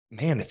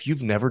man, if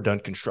you've never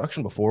done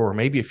construction before, or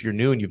maybe if you're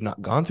new and you've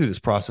not gone through this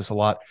process a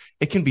lot,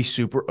 it can be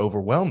super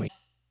overwhelming.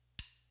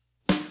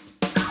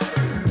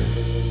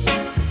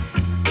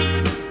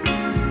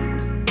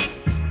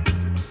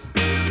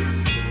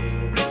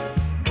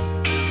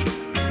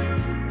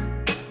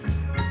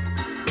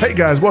 Hey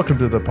guys, welcome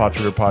to the Pot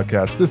Sugar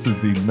Podcast. This is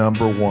the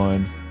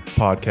 #1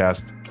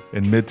 podcast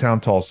in Midtown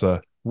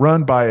Tulsa,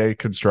 run by a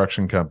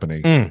construction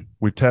company.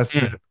 We've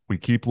tested it. We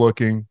keep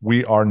looking.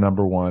 We are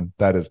 #1.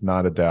 That is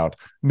not a doubt.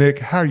 Nick,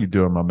 how are you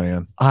doing, my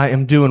man? I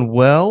am doing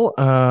well.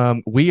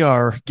 We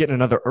are getting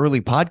another early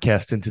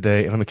podcast in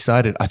today, and I'm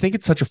excited. I think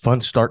it's such a fun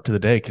start to the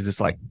day because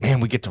it's like, man,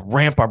 we get to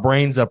ramp our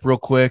brains up real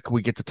quick.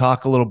 We get to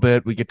talk a little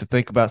bit. We get to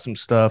think about some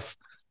stuff.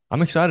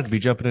 I'm excited to be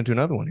jumping into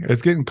another one here.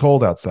 It's getting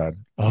cold outside.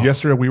 Oh.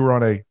 Yesterday, we were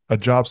on a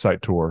job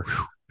site tour,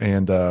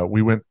 and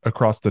we went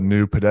across the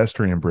new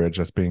pedestrian bridge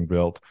that's being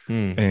built,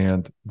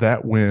 and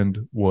that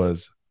wind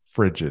was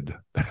frigid.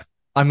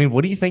 I mean,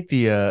 what do you think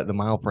the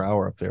mile per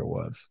hour up there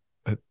was?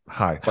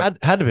 High. Had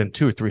to have been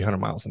 200 or 300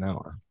 miles an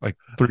hour. Like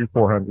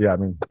 300-400. Yeah, I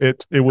mean,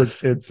 it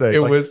was insane. It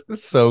was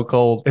so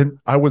cold. And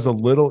I was a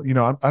little,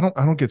 I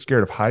don't get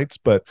scared of heights,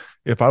 but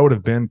if I would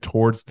have been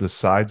towards the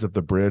sides of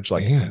the bridge,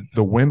 like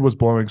the wind was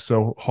blowing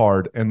so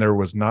hard and there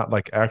was not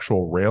like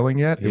actual railing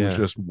yet. It was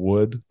just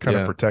wood kind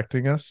of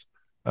protecting us.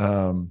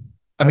 I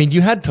mean,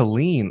 you had to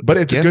lean. But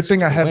it's a good thing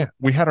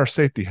we had our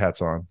safety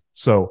hats on.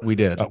 So we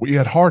did. We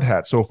had hard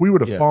hats. So if we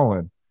would have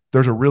fallen,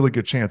 there's a really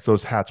good chance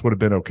those hats would have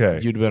been okay.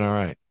 You'd have been all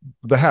right.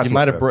 The hats you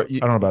might have. I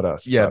don't know about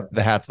us. Yeah,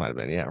 the hats might have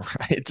been. Yeah,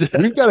 right.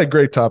 We've got a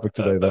great topic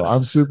today, though.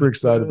 I'm super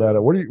excited about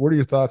it. What are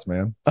your thoughts,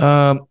 man?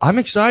 I'm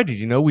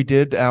excited. We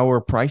did our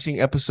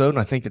pricing episode, and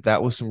I think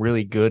that was some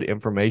really good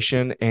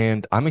information.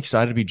 And I'm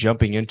excited to be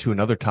jumping into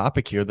another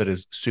topic here that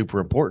is super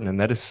important, and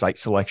that is site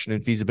selection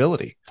and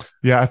feasibility.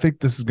 Yeah, I think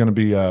this is going to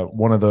be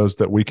one of those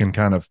that we can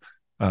kind of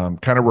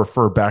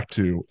refer back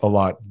to a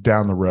lot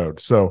down the road.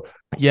 So.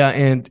 Yeah,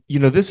 and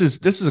this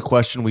is a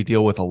question we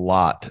deal with a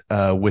lot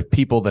with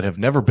people that have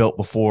never built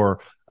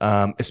before,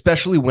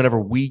 especially whenever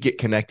we get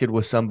connected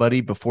with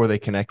somebody before they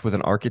connect with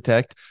an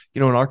architect.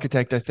 An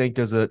architect, I think,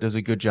 does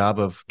a good job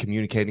of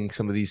communicating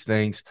some of these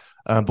things,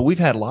 but we've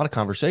had a lot of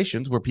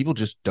conversations where people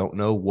just don't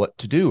know what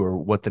to do or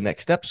what the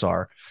next steps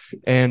are,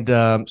 and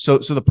so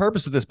the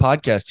purpose of this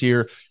podcast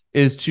here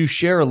is to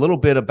share a little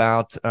bit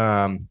about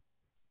some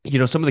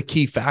of the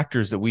key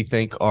factors that we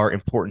think are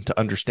important to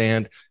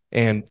understand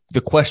and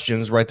the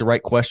questions, right? The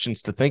right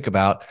questions to think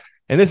about.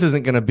 And this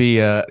isn't going to be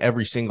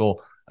every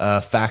single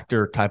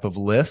factor type of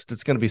list.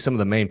 It's going to be some of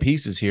the main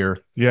pieces here.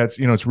 Yeah.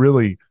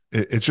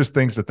 It's just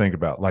things to think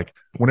about. Like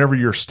whenever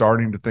you're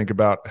starting to think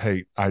about,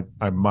 hey,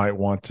 I might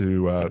want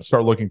to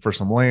start looking for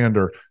some land,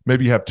 or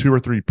maybe you have 2 or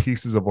 3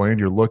 pieces of land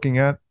you're looking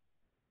at.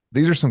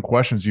 These are some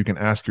questions you can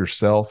ask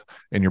yourself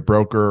and your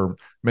broker. Or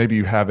maybe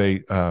you have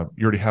you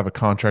already have a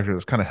contractor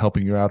that's kind of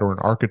helping you out, or an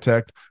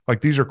architect.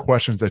 Like these are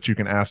questions that you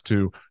can ask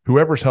to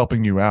whoever's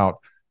helping you out.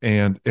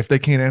 And if they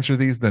can't answer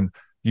these, then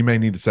you may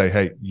need to say,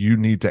 hey, you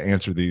need to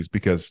answer these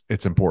because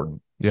it's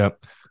important.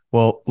 Yep.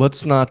 Well,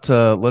 let's not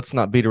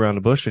beat around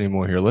the bush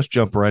anymore here. Let's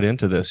jump right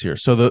into this here.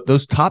 So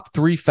those top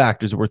 3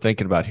 factors that we're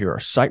thinking about here are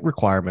site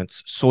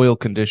requirements, soil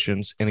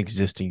conditions, and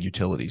existing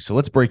utilities. So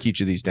let's break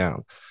each of these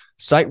down.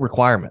 Site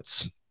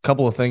requirements.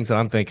 Couple of things that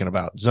I'm thinking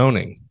about: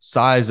 zoning,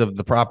 size of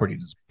the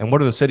properties, and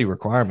what are the city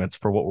requirements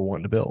for what we're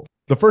wanting to build.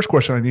 The first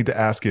question I need to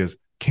ask is,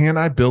 can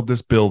I build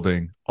this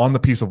building on the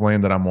piece of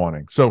land that I'm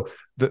wanting? So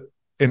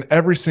in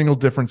every single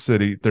different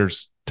city,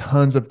 there's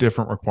tons of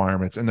different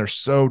requirements, and they're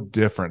so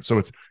different. So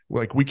it's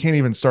like we can't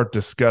even start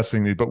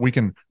discussing these, but we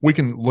can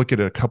look at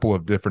a couple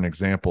of different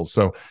examples.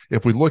 So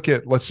if we look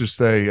at, let's just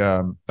say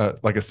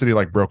like a city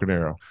like Broken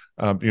Arrow,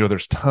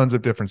 there's tons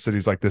of different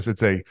cities like this.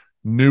 It's a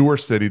newer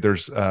city.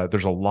 There's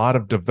a lot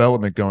of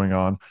development going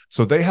on,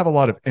 so they have a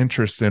lot of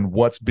interest in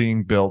what's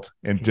being built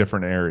in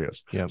different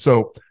areas. Yeah.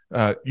 So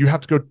you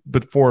have to go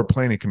before a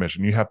planning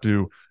commission. You have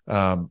to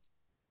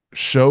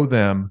show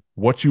them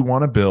what you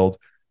want to build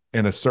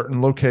in a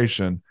certain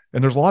location.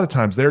 And there's a lot of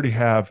times they already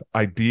have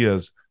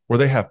ideas where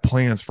they have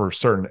plans for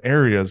certain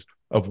areas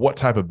of what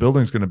type of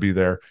building is going to be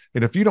there.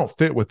 And if you don't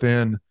fit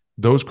within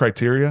those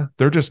criteria,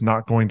 they're just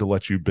not going to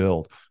let you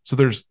build. So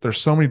there's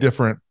so many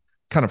different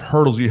kind of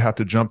hurdles you have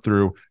to jump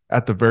through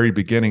at the very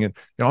beginning. And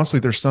honestly,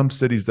 there's some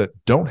cities that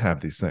don't have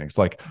these things.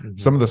 Like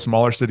some of the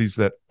smaller cities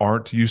that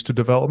aren't used to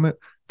development,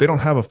 they don't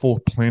have a full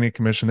planning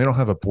commission. They don't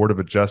have a board of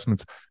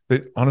adjustments.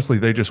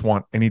 They just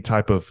want any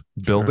type of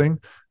building.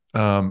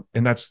 Sure.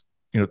 And that's,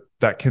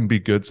 that can be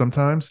good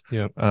sometimes.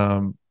 Yeah.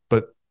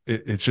 But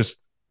it's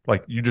just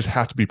like, you just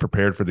have to be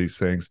prepared for these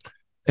things.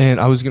 And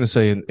I was going to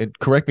say, and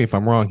correct me if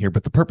I'm wrong here,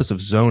 but the purpose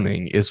of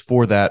zoning is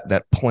for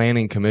that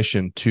planning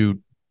commission to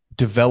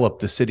develop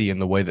the city in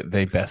the way that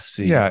they best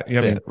see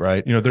fit,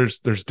 right? There's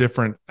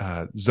different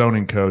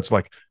zoning codes.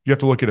 Like you have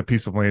to look at a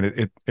piece of land.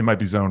 It might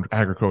be zoned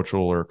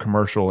agricultural or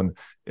commercial, and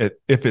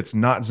if it's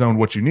not zoned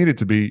what you need it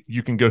to be,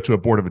 you can go to a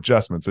board of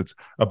adjustments. It's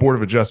a board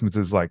of adjustments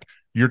is like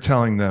you're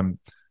telling them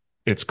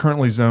it's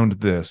currently zoned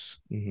this,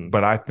 Mm-hmm.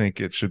 but I think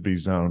it should be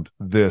zoned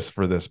this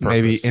for this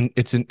Maybe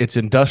purpose. it's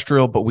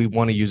industrial, but we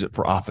want to use it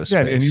for office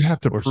Yeah, space. and you have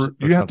to or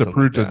you have to something like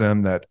prove to that.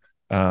 them that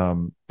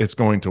it's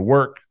going to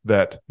work,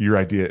 that your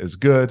idea is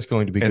good, It's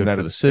going to be and good that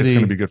for the it's going to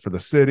city. be good for the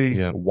city.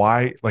 Yeah.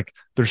 Why? Like,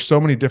 there's so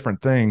many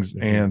different things,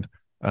 Mhm.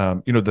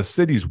 and the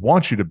cities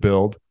want you to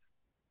build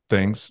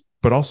things,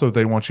 but also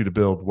they want you to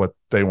build what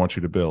they want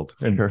you to build,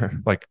 and Sure.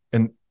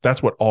 and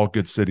that's what all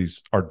good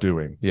cities are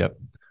doing. Yep.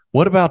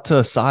 What about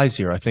size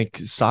here? I think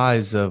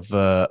size of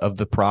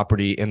the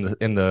property in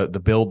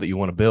the build that you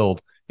want to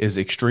build is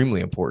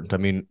extremely important. I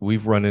mean,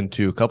 we've run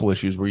into a couple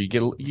issues where you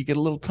get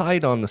a little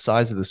tight on the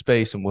size of the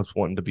space and what's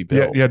wanting to be Yeah,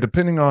 built. yeah.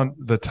 Depending on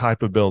the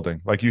type of building,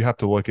 like you have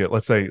to look at,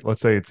 let's say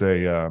it's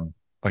a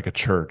like a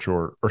church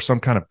or some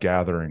kind of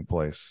gathering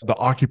place. The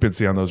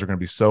occupancy on those are going to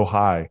be so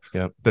high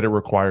Yep. that it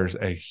requires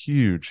a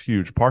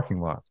huge parking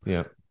lot,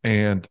 Yeah.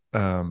 and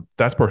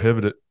that's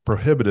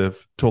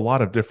prohibitive to a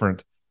lot of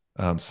different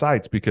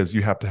sites, because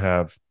you have to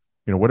have,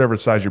 whatever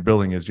size your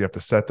building is, you have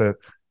to set that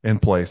in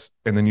place,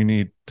 and then you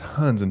need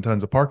tons and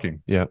tons of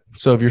parking. Yeah.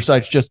 So if your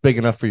site's just big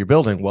enough for your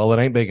building, well, it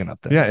ain't big enough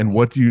then. Yeah, and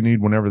what do you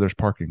need whenever there's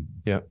parking?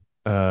 Yeah.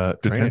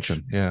 Drainage.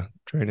 Detention. Yeah.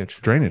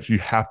 Drainage. Drainage. You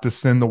have to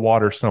send the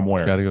water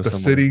somewhere. Got to go The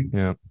somewhere.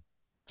 Yeah.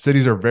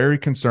 cities are very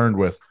concerned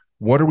with,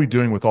 what are we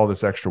doing with all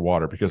this extra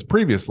water? Because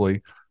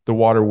previously the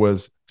water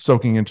was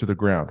soaking into the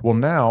ground. Well,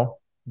 now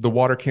the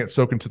water can't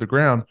soak into the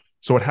ground,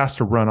 so it has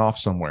to run off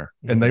somewhere.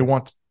 Mm-hmm. And they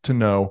want to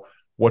know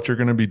what you're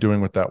going to be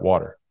doing with that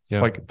water.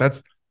 Yeah. Like,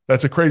 that's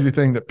a crazy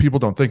thing that people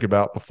don't think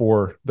about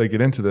before they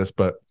get into this.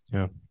 But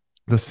yeah,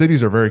 the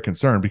cities are very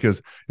concerned,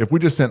 because if we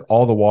just sent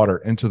all the water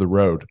into the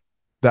road,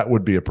 that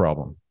would be a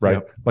problem, right?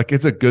 Yep. Like,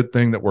 it's a good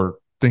thing that we're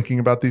thinking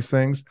about these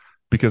things,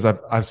 because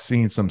I've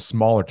seen some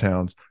smaller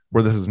towns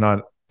where this is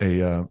not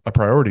a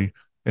priority,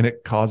 and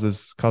it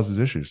causes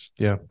issues.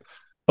 Yeah.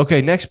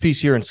 Okay. Next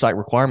piece here in site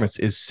requirements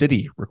is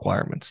city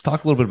requirements.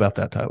 Talk a little bit about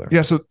that, Tyler.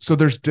 Yeah. So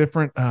there's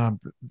different.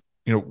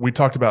 We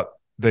talked about,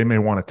 they may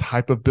want a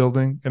type of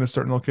building in a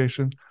certain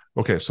location.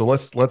 Okay, so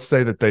let's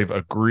say that they've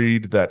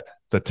agreed that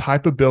the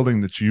type of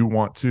building that you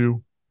want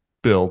to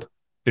build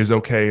is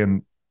okay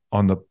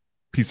on the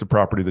piece of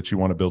property that you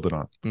want to build it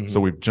on. Mm-hmm.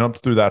 So we've jumped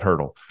through that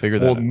hurdle. Figure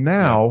that out.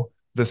 Now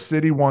the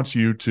city wants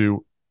you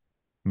to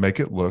make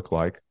it look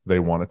like they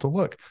want it to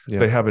look. Yeah.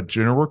 They have a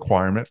general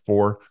requirement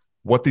for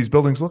what these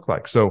buildings look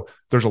like. So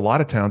there's a lot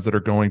of towns that are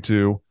going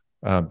to,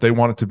 they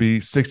want it to be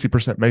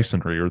 60%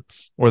 masonry,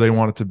 or they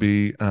want it to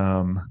be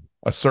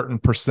a certain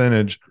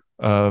percentage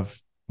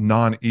of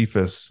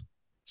non-EIFS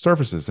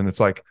surfaces. And it's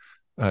like,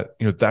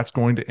 that's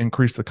going to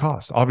increase the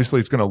cost. Obviously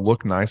it's going to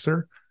look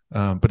nicer,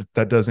 but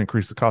that does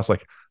increase the cost.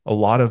 Like, a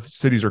lot of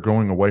cities are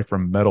going away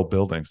from metal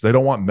buildings. They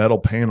don't want metal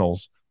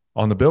panels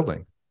on the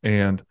building.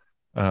 And,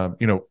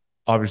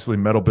 obviously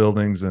metal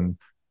buildings and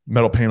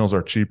metal panels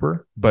are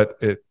cheaper, but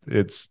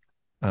it's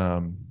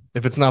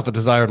if it's not the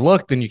desired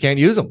look, then you can't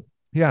use them.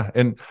 Yeah.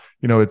 And,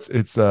 it's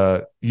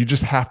you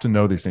just have to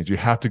know these things. You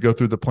have to go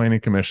through the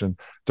planning commission.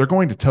 They're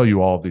going to tell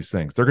you all of these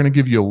things. They're going to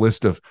give you a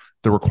list of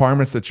the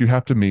requirements that you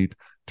have to meet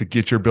to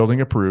get your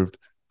building approved.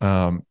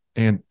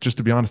 And just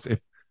to be honest,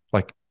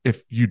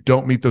 if you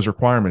don't meet those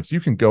requirements, you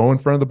can go in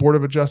front of the Board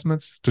of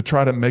Adjustments to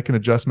try to make an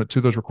adjustment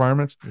to those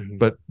requirements, Mm-hmm.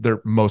 but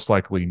they're most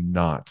likely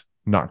not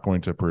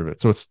going to approve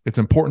it. So it's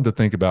important to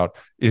think about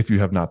if you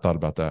have not thought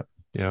about that.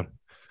 Yeah.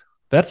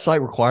 That's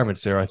site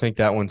requirements there. I think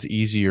that one's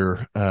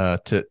easier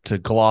to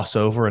gloss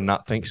over and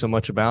not think so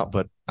much about,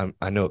 but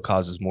I know it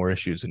causes more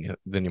issues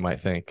than you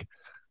might think.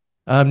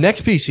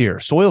 Next piece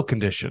here, soil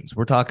conditions.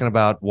 We're talking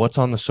about what's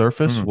on the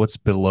surface, what's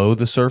below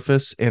the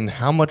surface, and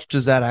how much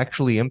does that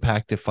actually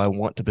impact if I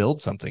want to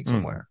build something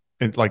somewhere.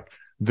 And like,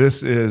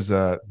 this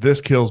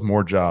kills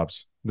more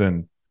jobs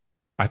than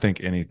I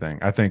think anything.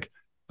 I think,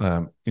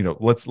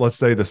 let's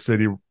say the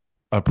city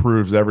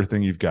approves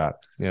everything you've got.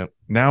 Yeah.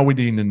 Now we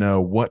need to know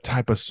what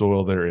type of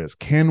soil there is.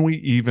 Can we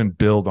even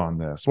build on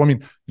this? Well, I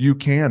mean, you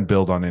can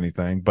build on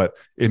anything, but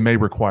it may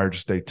require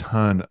just a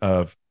ton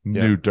of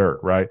new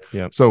dirt, right?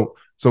 Yeah. So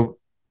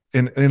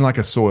in like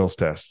a soils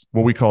test,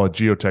 what we call a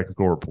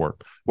geotechnical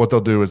report, what they'll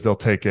do is they'll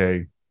take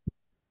a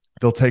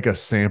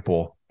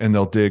sample and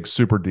they'll dig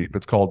super deep.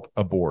 It's called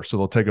a bore. So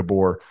they'll take a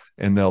bore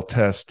and they'll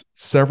test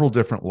several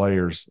different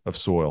layers of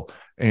soil.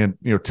 And,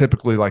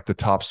 typically, like, the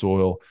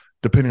topsoil,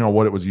 depending on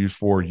what it was used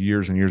for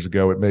years and years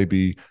ago, it may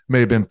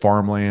have been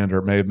farmland, or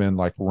it may have been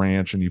like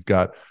ranch, and you've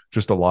got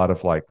just a lot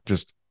of like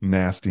just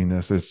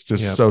nastiness. It's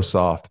just so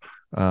soft.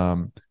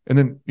 And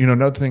then,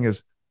 another thing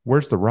is,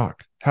 where's the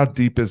rock? How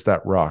deep is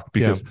that rock?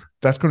 Because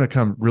that's going to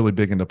come really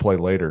big into play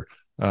later.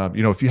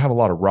 If you have a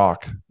lot of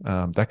rock,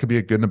 that could be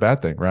a good and a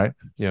bad thing, right?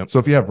 Yeah. So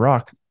if you have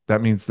rock,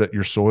 that means that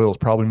your soil is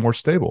probably more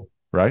stable,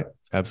 right?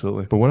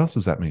 Absolutely. But what else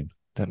does that mean?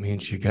 That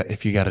means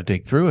if you got to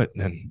dig through it,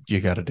 then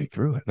you got to dig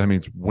through it. That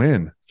means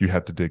when you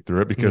have to dig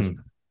through it, because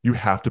you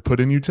have to put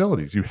in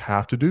utilities. You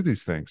have to do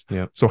these things.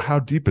 Yeah. So how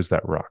deep is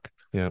that rock?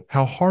 Yeah.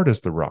 How hard is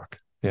the rock?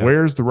 Yeah.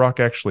 Where's the rock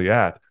actually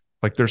at?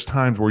 Like, there's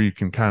times where you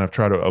can kind of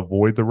try to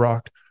avoid the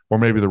rock, or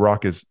maybe the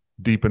rock is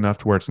deep enough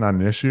to where it's not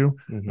an issue.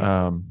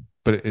 Mm-hmm.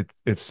 but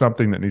it's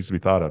something that needs to be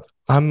thought of.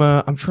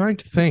 I'm trying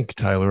to think,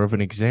 Tyler, of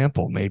an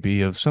example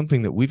maybe of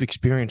something that we've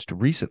experienced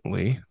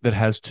recently that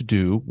has to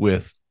do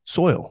with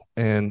soil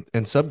and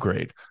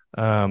subgrade.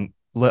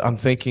 I'm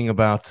thinking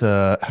about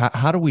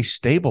how do we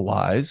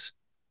stabilize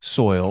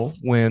soil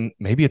when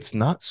maybe it's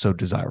not so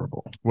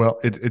desirable? Well,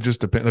 it just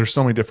depends. There's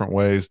so many different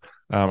ways.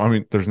 I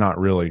mean, there's not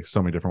really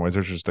so many different ways.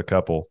 There's just a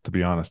couple, to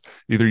be honest.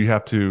 Either you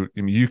have to,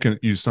 I mean, you can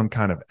use some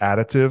kind of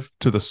additive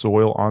to the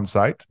soil on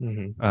site,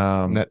 And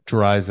that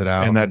dries it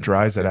out. and that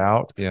dries it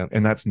out. Yeah.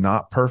 And that's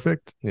not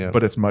perfect, Yeah.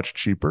 but it's much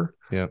cheaper.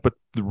 Yeah. But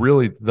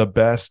really, the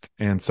best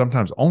and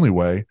sometimes only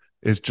way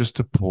is just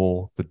to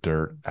pull the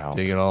dirt out.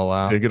 Dig it all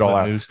out. Dig it all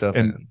put out. New stuff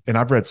And in. and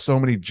I've read so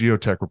many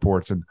geotech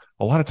reports, and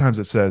a lot of times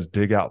it says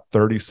dig out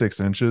 36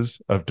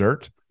 inches of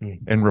dirt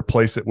and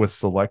replace it with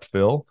select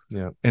fill.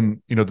 Yeah.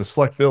 And the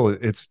select fill,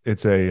 it's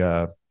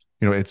a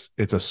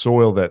it's a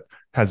soil that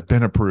has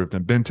been approved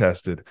and been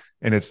tested,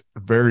 and it's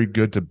very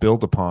good to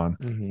build upon.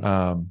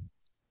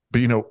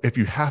 But if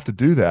you have to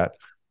do that,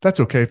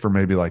 that's okay for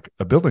maybe like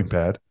a building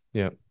pad.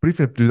 Yeah. But if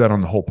you have to do that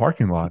on the whole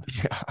parking lot,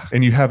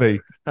 and you have a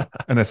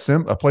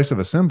place of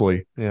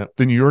assembly,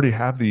 then you already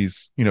have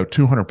these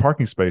 200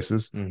 parking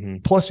spaces.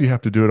 Plus, you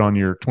have to do it on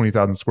your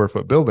 20,000 square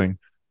foot building.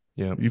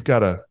 Yeah. You've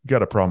got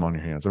a problem on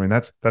your hands. I mean,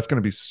 that's going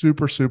to be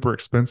super, super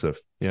expensive.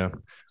 Yeah.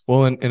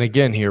 Well, and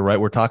again here, right,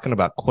 we're talking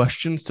about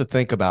questions to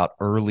think about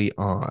early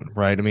on,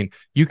 right? I mean,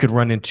 you could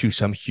run into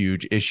some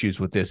huge issues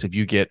with this if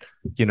you get,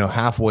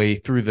 halfway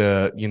through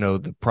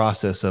the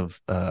process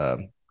of,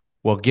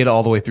 get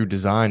all the way through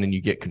design and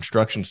you get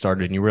construction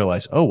started and you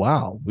realize, oh,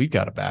 wow, we've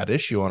got a bad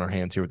issue on our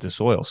hands here with this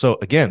soil. So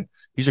again,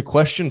 these are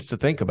questions to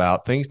think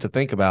about, things to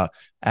think about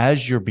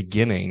as you're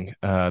beginning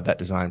that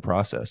design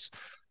process.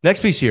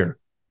 Next piece here,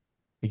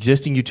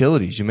 existing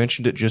utilities. You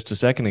mentioned it just a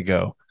second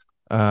ago.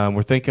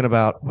 We're thinking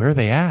about where are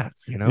they at?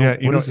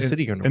 What is the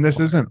city going to? And this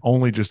isn't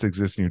only just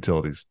existing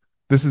utilities.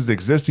 This is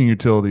existing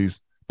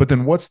utilities, but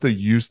then what's the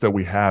use that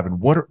we have,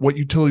 and what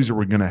utilities are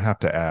we going to have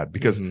to add?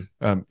 Because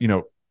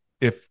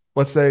if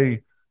let's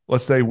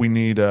say we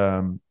need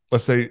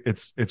let's say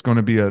it's going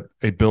to be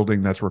a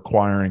building that's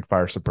requiring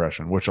fire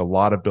suppression, which a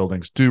lot of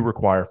buildings do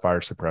require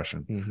fire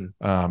suppression.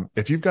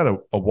 If you've got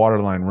a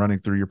water line running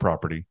through your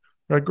property,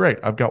 you're like, great,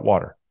 I've got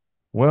water.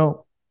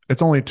 Well,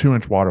 it's only a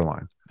 2-inch water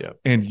line. Yeah.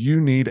 And you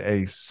need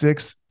a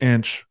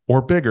 6-inch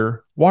or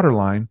bigger water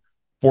line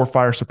for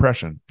fire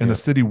suppression. And the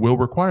city will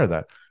require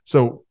that.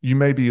 So you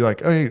may be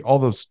like, hey, all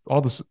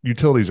the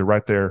utilities are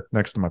right there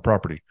next to my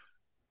property.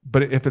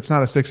 But if it's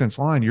not a 6-inch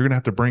line, you're going to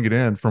have to bring it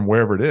in from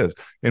wherever it is.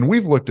 And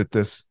we've looked at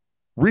this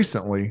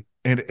recently,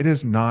 and it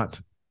is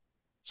not,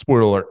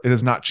 spoiler alert, it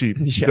is not cheap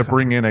to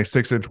bring in a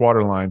 6-inch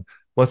water line.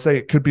 Let's say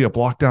it could be a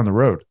block down the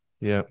road.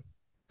 Yeah.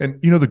 And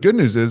the good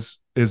news is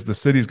the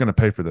city's going to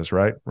pay for this,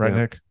 right? Right,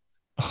 Nick?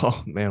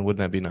 Oh man, wouldn't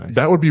that be nice?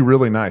 That would be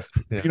really nice.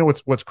 Yeah.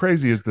 What's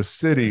crazy is the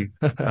city,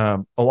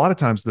 a lot of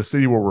times the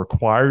city will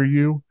require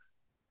you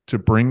to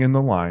bring in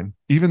the line,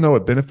 even though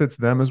it benefits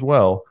them as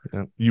well.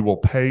 Yeah. You will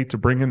pay to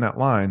bring in that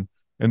line.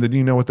 And then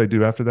you know what they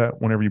do after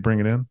that whenever you bring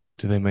it in?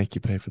 Do they make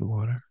you pay for the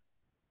water?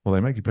 Well,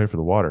 they make you pay for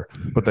the water,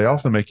 but they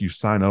also make you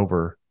sign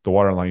over the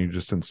water line you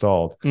just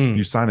installed.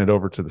 You sign it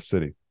over to the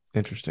city.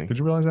 Interesting. Did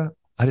you realize that?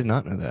 I did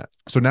not know that.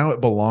 So now it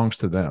belongs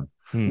to them,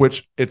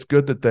 which it's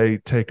good that they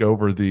take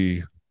over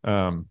the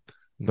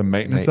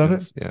maintenance of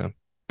it. Yeah.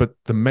 But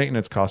the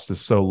maintenance cost is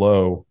so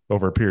low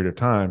over a period of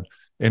time.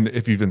 And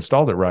if you've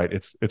installed it right,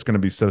 it's going to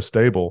be so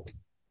stable.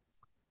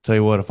 Tell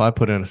you what, if I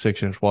put in a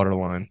 6-inch water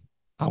line,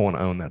 I want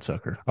to own that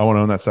sucker. I want to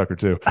own that sucker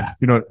too.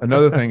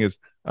 Another thing is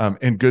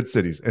in good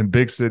cities and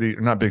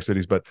not big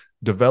cities, but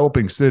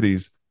developing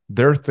cities,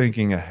 they're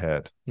thinking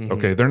ahead.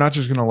 Okay. They're not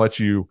just going to let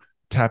you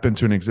tap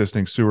into an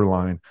existing sewer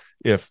line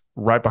if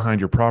right behind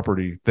your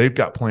property, they've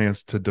got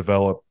plans to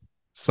develop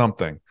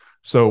something.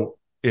 So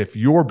if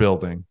you're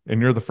building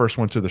and you're the first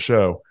one to the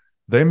show,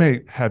 they may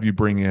have you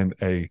bring in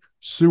a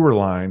sewer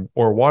line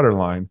or water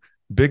line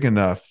big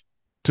enough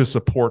to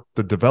support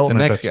the development.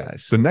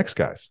 The next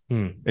guys.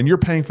 And you're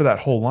paying for that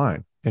whole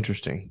line.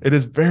 Interesting. It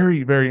is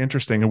very, very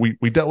interesting. And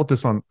we dealt with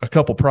this on a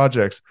couple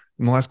projects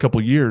in the last couple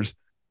of years.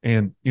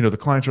 And, the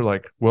clients are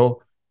like,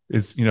 well,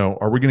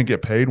 are we going to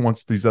get paid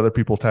once these other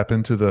people tap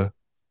into the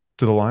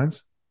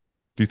lines?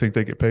 Do you think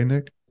they get paid,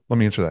 Nick? Let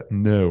me answer that.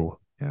 No.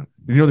 Yeah.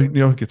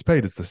 Who gets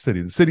paid? It's the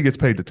city. The city gets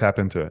paid to tap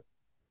into it.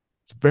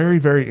 It's very,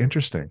 very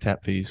interesting.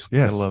 Tap fees.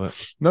 Yes. I love it.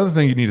 Another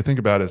thing you need to think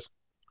about is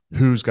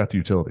who's got the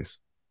utilities.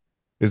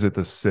 Is it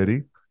the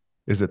city?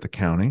 Is it the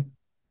county?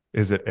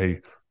 Is it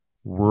a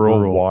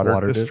rural water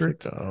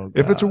district? Oh,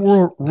 if it's a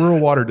rural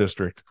water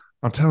district,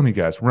 I'm telling you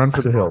guys, run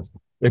for the hills.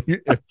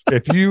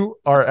 If you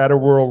are at a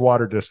rural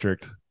water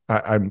district,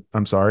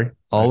 I'm sorry.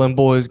 All them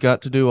boys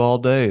got to do all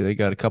day. They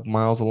got a couple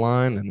miles of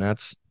line, and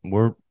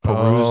we're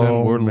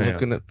perusing. We're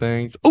looking at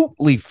things. Oh,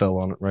 leaf fell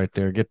on it right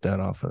there. Get that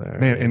off of there,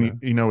 man.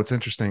 And what's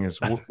interesting is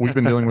we've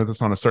been dealing with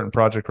this on a certain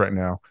project right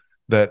now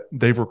that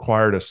they've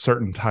required a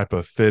certain type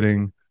of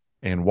fitting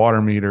and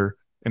water meter,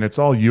 and it's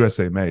all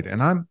USA made.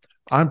 And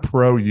I'm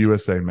pro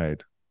USA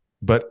made,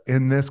 but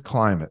in this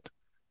climate,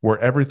 where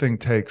everything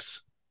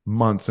takes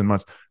months and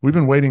months. We've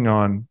been waiting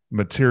on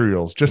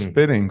materials, just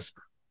fittings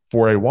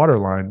for a water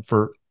line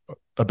for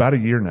about a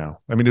year now.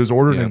 I mean, it was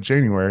ordered in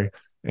January,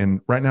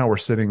 and right now we're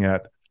sitting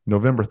at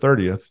November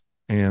 30th,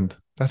 and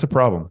that's a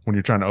problem when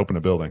you're trying to open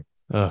a building.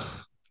 Yeah,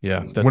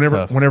 that's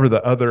tough. Whenever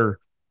the other,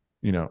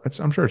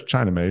 I'm sure it's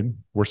China made.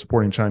 We're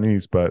supporting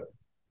Chinese, but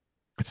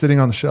it's sitting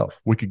on the shelf.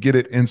 We could get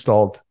it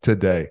installed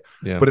today,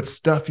 but it's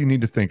stuff you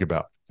need to think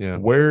about. Yeah.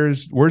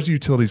 Where's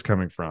utilities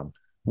coming from?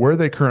 Where are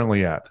they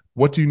currently at?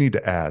 What do you need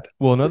to add?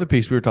 Well, another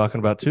piece we were talking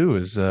about too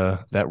is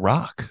that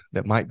rock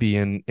that might be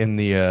in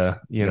the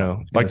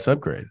like the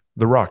subgrade.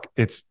 The rock,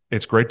 it's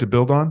great to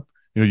build on.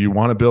 You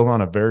want to build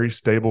on a very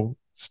stable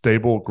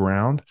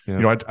ground.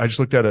 Yeah. I just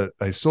looked at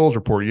a soils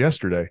report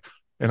yesterday,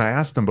 and I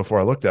asked them before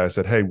I looked at it, I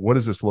said, hey, what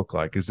does this look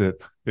like? Is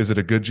it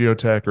a good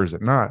geotech or is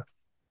it not?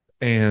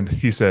 And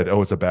he said,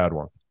 oh, it's a bad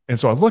one. And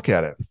so I look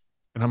at it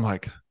and I'm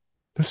like,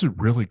 this is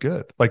really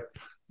good. Like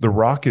the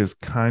rock is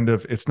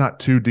it's not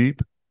too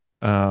deep.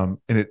 And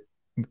it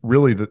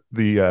really,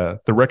 the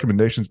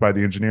recommendations by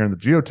the engineer and the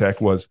geotech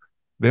was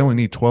they only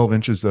need 12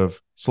 inches of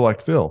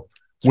select fill,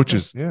 which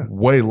is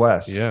way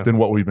less than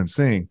what we've been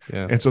seeing.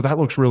 Yeah. And so that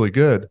looks really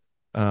good.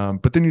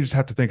 But then you just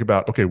have to think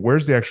about, okay,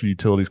 where's the actual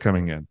utilities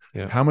coming in?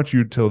 Yeah. How much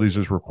utilities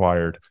is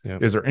required? Yeah.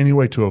 Is there any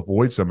way to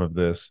avoid some of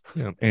this?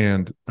 Yeah.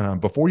 And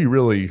before you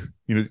really,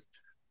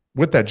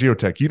 with that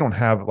geotech, you don't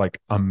have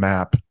like a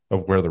map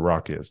of where the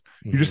rock is.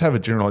 You just have a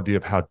general idea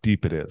of how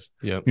deep it is.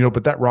 Yeah.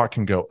 But that rock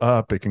can go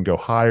up, it can go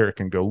higher, it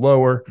can go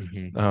lower.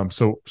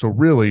 So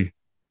really,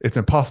 it's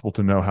impossible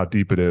to know how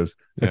deep it is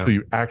until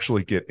you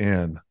actually get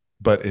in.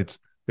 But it's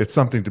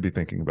something to be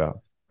thinking about.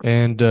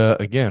 And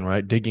again,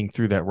 right, digging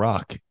through that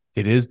rock,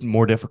 it is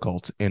more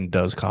difficult and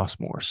does cost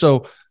more.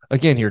 So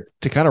again, here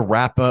to kind of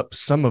wrap up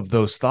some of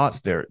those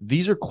thoughts there,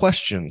 these are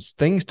questions,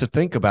 things to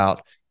think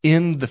about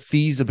in the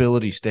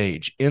feasibility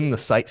stage, in the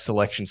site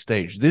selection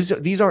stage.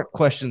 These aren't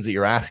questions that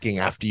you're asking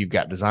after you've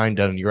got design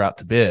done and you're out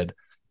to bid.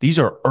 These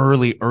are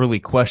early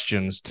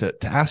questions to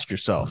ask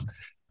yourself.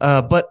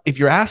 But if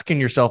you're asking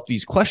yourself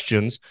these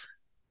questions,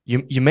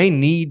 you may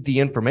need the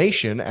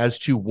information as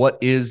to what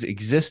is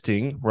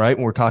existing, right?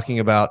 When we're talking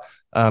about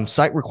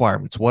site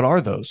requirements, what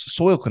are those?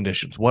 Soil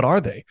conditions, what are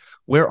they?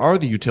 Where are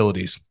the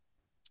utilities?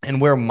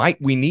 And where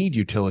might we need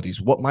utilities?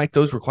 What might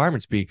those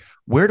requirements be?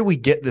 Where do we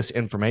get this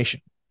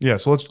information? Yeah,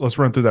 so let's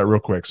run through that real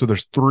quick. So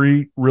there's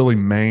 3 really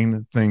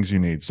main things you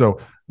need. So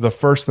the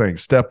first thing,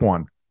 step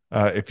 1,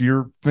 if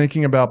you're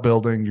thinking about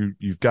building,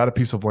 you've got a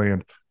piece of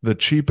land, the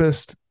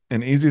cheapest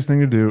and easiest thing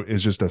to do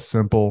is just a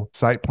simple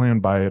site plan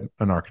by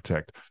an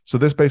architect. So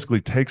this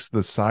basically takes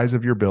the size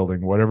of your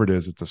building, whatever it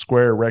is, it's a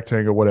square,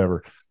 rectangle,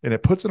 whatever, and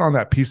it puts it on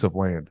that piece of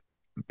land.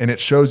 And it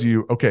shows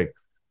you, okay,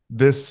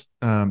 this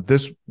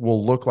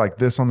will look like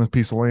this on this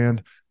piece of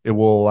land. It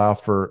will allow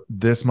for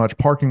this much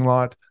parking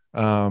lot.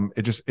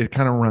 It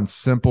kind of runs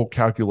simple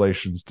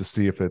calculations to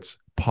see if it's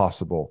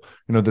possible.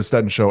 This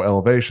doesn't show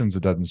elevations,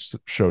 it doesn't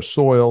show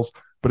soils,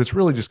 but it's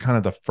really just kind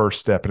of the first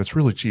step, and it's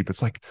really cheap.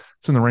 It's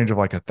in the range of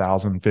like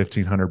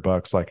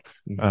 $1,000-$1,500. Like,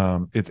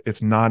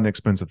 it's not an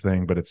expensive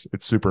thing, but it's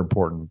super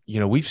important.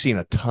 We've seen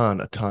a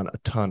ton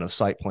of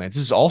site plans.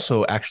 This is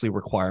also actually a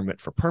requirement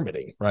for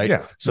permitting, right?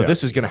 Yeah. So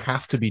this is going to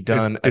have to be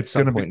done at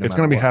some point. It's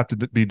going to have to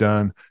be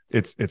done.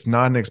 It's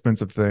not an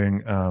expensive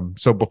thing.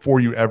 So before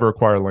you ever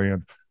acquire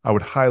land, I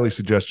would highly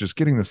suggest just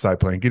getting the site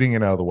plan, getting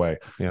it out of the way.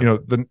 Yeah.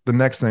 The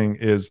next thing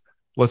is,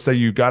 let's say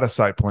you got a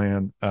site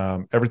plan,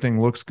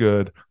 everything looks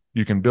good.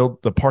 You can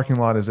build, the parking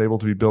lot is able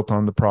to be built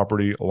on the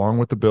property along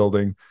with the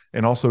building,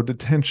 and also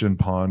detention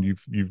pond.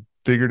 You've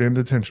figured in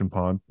detention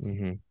pond.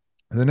 And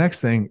the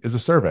next thing is a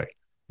survey.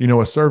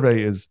 A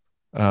survey is,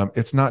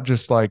 it's not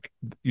just like,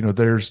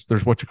 there's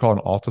what you call an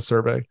ALTA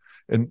survey,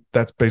 and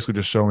that's basically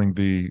just showing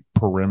the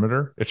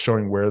perimeter. It's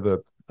showing where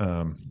the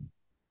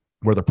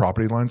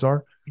property lines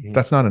are.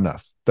 That's not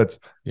enough. That's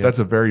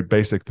a very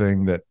basic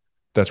thing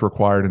that's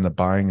required in the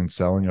buying and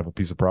selling of a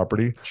piece of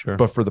property. Sure.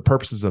 But for the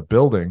purposes of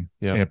building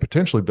and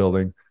potentially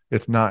building,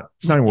 it's not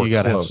even you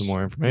got to have close. some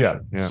more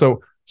information. Yeah.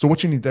 So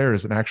what you need there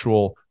is an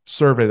actual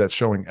survey that's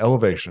showing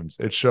elevations.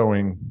 It's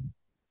showing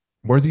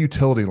where the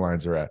utility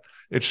lines are at.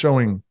 It's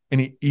showing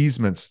any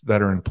easements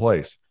that are in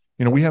place.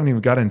 We haven't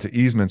even got into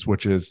easements,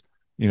 which is,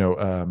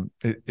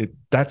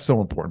 that's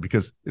so important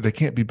because they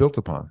can't be built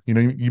upon.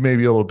 You may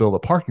be able to build a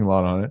parking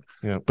lot on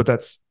it, but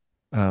that's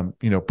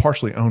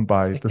partially owned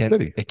by the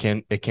city. It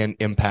can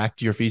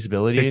impact your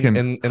feasibility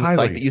and the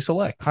site that you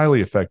select.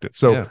 Highly affect it.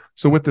 So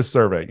with this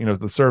survey,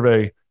 the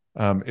survey,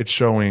 it's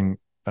showing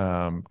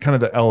kind of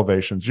the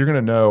elevations. You're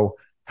going to know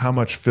how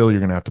much fill you're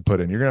going to have to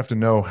put in. You're going to have to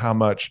know how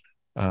much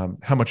you're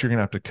going to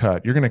have to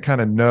cut. You're going to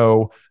kind of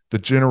know the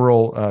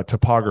general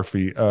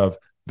topography of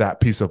that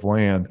piece of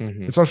land.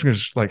 It's also going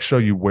to show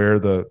you where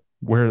the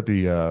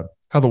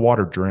how the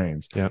water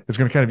drains. Yeah. It's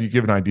going to kind of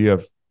give an idea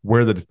of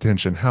where the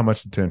detention, how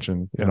much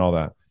detention, Yeah. and all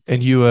that.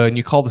 And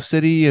you call the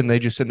city and they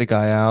just send a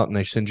guy out and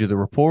they send you the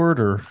report,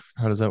 or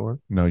how does that work?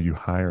 No, you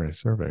hire a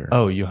surveyor.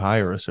 Oh, you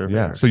hire a surveyor.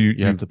 Yeah. So you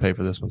have to pay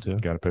for this one too.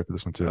 got to pay for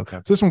this one too. Okay.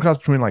 So this one costs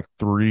between like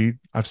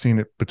I've seen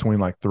it between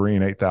like 3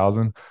 and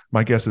 8,000.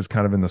 My guess is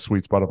kind of in the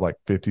sweet spot of like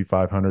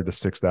 5,500 to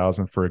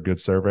 6,000 for a good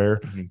surveyor.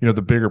 Mm-hmm.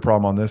 The bigger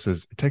problem on this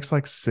is it takes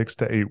like 6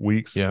 to 8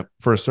 weeks Yeah.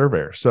 for a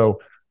surveyor. So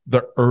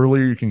the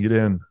earlier you can get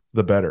in,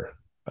 the better.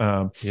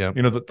 Yeah.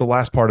 The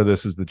last part of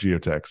this is the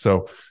geotech.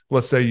 So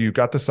let's say you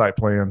got the site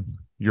plan,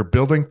 your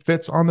building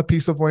fits on the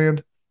piece of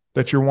land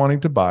that you're wanting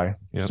to buy.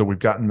 Yep. So we've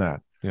gotten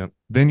that. Yep.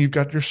 Then you've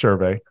got your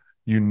survey,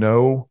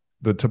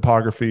 the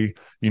topography,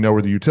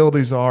 where the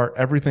utilities are,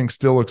 everything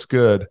still looks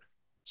good.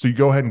 So you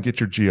go ahead and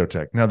get your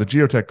geotech. Now the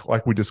geotech,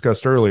 like we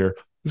discussed earlier,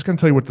 is going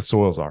to tell you what the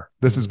soils are.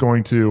 This is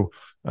going to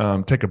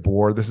take a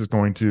bore. This is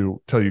going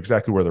to tell you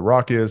exactly where the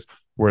rock is,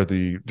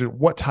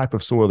 what type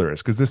of soil there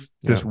is, because this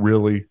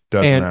really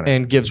does matter,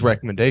 and gives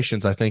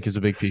recommendations. I think is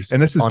a big piece. And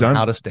this is on done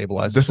how to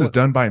stabilize. This is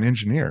done by an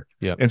engineer.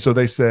 Yeah, and so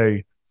they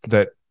say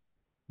that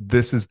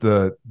this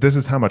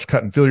is how much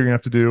cut and fill you're gonna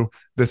have to do.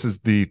 This is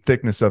the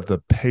thickness of the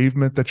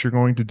pavement that you're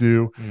going to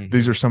do. Mm-hmm.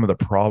 These are some of the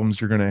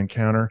problems you're going to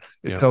encounter.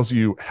 It tells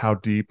you how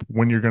deep,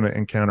 when you're going to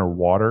encounter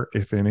water,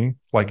 if any.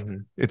 Like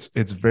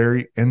it's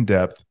very in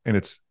depth and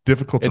it's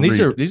difficult to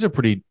read. These are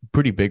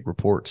pretty big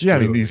reports. Yeah,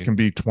 these can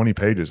be 20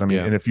 pages.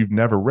 And if you've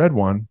never read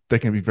one, they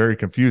can be very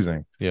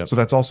confusing. Yeah. So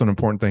that's also an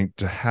important thing,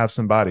 to have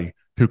somebody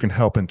who can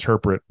help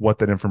interpret what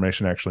that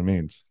information actually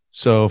means.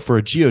 So for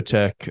a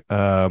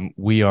geotech,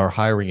 we are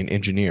hiring an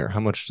engineer. How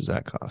much does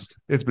that cost?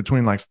 It's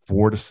between like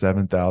 4,000 to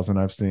 7,000.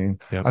 I've seen.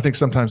 Yep. I think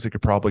sometimes it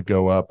could probably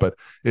go up, but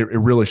it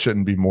really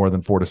shouldn't be more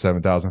than 4,000 to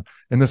 7,000.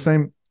 And the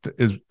same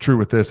is true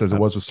with this as it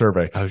was with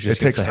survey. It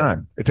takes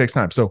time. It takes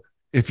time. So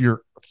if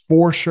you're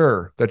for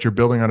sure that you're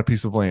building on a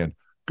piece of land,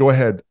 go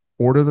ahead,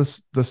 order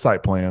the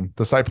site plan.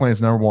 The site plan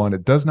is number one.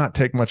 It does not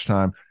take much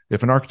time.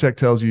 If an architect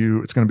tells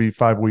you it's going to be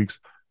 5 weeks,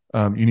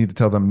 you need to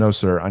tell them, no,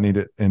 sir, I need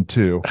it in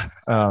 2.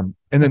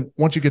 And then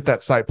once you get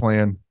that site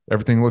plan,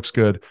 everything looks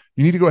good,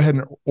 you need to go ahead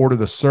and order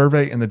the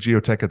survey and the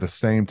geotech at the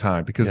same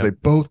time, because they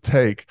both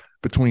take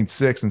between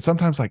 6 and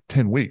sometimes like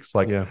 10 weeks.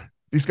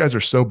 These guys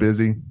are so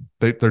busy.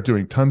 They're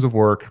doing tons of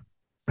work.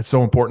 It's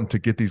so important to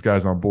get these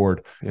guys on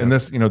board. Yeah. And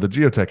this, the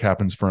geotech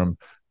happens from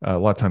a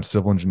lot of times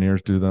civil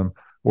engineers do them,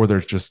 or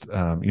there's just,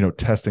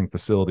 testing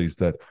facilities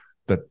that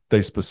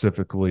they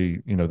specifically,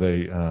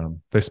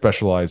 they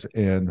specialize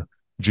in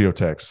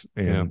geotechs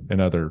and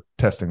other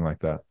testing like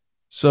that.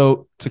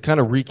 So to kind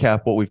of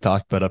recap what we've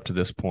talked about up to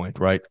this point,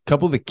 right? A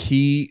couple of the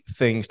key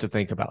things to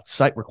think about: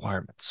 site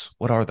requirements.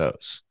 What are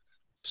those?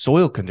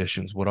 Soil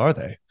conditions. What are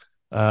they?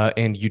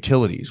 And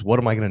utilities. What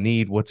am I going to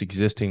need? What's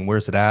existing?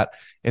 Where's it at?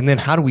 And then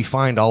how do we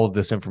find all of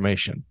this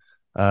information?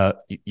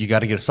 You got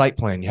to get a site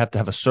plan. You have to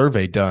have a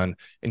survey done,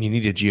 and you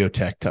need a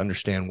geotech to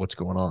understand what's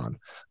going on.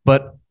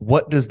 But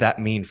what does that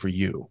mean for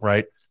you,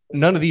 right?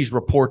 None of these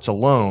reports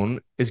alone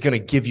is going to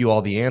give you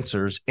all the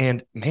answers.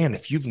 And man,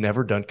 if you've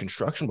never done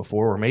construction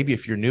before, or maybe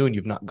if you're new and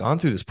you've not gone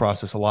through this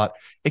process a lot,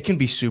 it can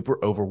be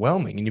super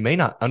overwhelming, and you may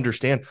not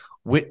understand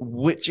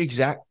which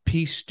exact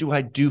piece do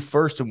I do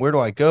first and where do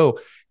I go.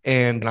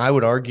 And I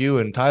would argue,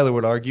 and Tyler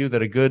would argue,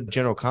 that a good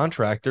general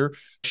contractor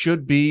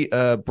should be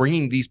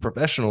bringing these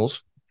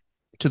professionals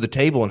to the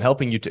table and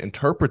helping you to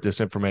interpret this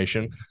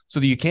information so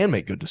that you can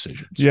make good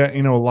decisions. Yeah.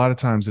 A lot of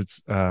times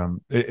it's,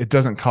 it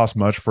doesn't cost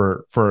much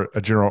for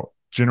a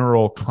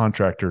general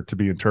contractor to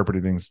be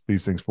interpreting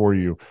these things for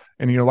you.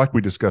 And, like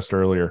we discussed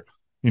earlier,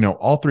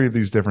 all 3 of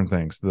these different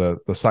things, the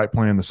site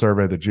plan, the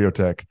survey, the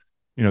geotech,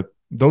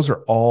 those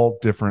are all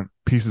different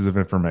pieces of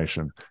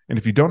information. And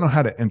if you don't know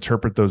how to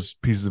interpret those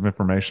pieces of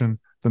information,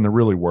 then they're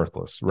really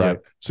worthless. Right.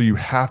 Yeah. So you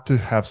have to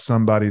have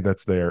somebody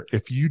that's there.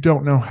 If you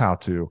don't know how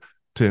to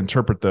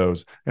interpret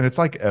those, and it's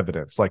like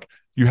evidence, like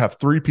you have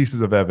 3 pieces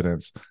of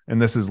evidence,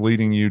 and this is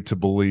leading you to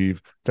believe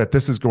that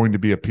this is going to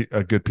be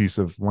a good piece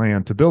of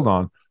land to build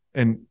on.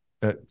 And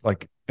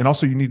and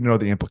also you need to know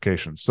the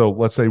implications. So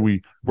let's say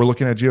we're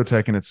looking at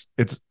geotech and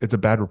it's a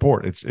bad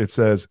report. It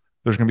says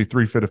there's going to be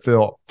 3 feet of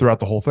fill throughout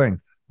the whole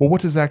thing. Well,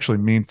 what does that actually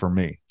mean for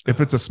me? If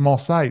it's a small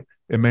site,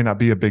 it may not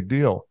be a big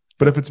deal,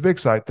 but if it's a big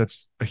site,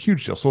 that's a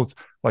huge deal. So it's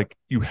like,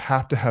 you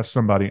have to have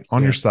somebody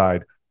on your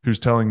side who's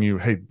telling you,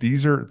 hey,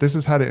 this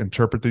is how to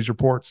interpret these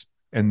reports,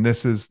 and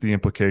this is the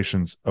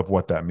implications of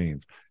what that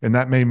means. And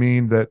that may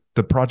mean that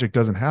the project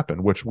doesn't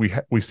happen, which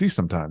we see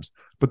sometimes,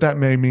 but that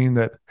may mean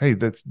that, hey,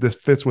 this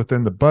fits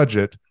within the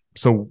budget,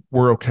 so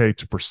we're okay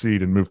to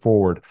proceed and move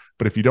forward.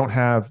 But if you don't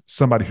have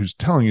somebody who's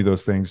telling you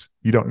those things,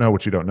 you don't know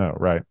what you don't know,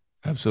 right?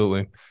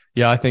 Absolutely.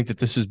 Yeah, I think that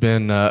this has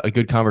been a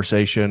good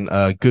conversation,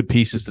 good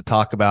pieces to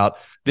talk about.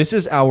 This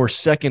is our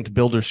second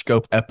Builder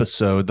Scope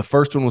episode. The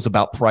first one was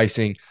about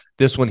pricing.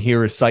 This one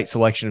here is site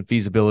selection and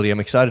feasibility. I'm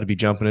excited to be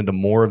jumping into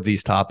more of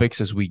these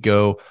topics as we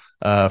go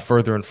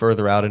further and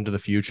further out into the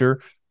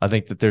future. I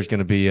think that there's going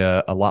to be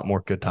a lot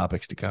more good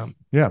topics to come.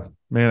 Yeah,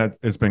 man,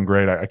 it's been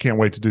great. I can't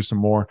wait to do some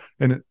more.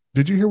 And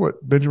did you hear what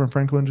Benjamin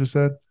Franklin just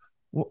said?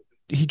 Well,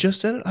 He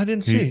just said it. I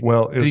didn't see.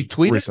 Well, it Did was he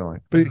tweet recently,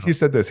 it? but he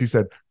said this. He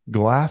said,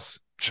 "Glass,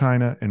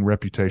 china, and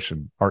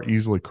reputation are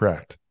easily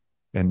cracked,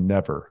 and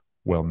never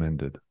well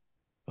mended."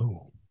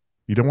 Oh,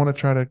 You don't want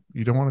to try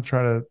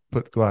to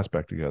put glass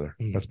back together.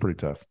 That's pretty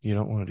tough. you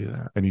don't want to do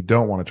that, and you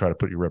don't want to try to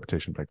put your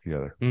reputation back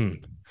together.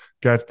 Mm.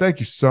 Guys, thank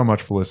you so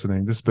much for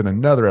listening. This has been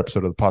another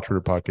episode of the Pot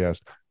Trader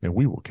Podcast, and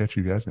we will catch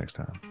you guys next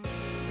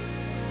time.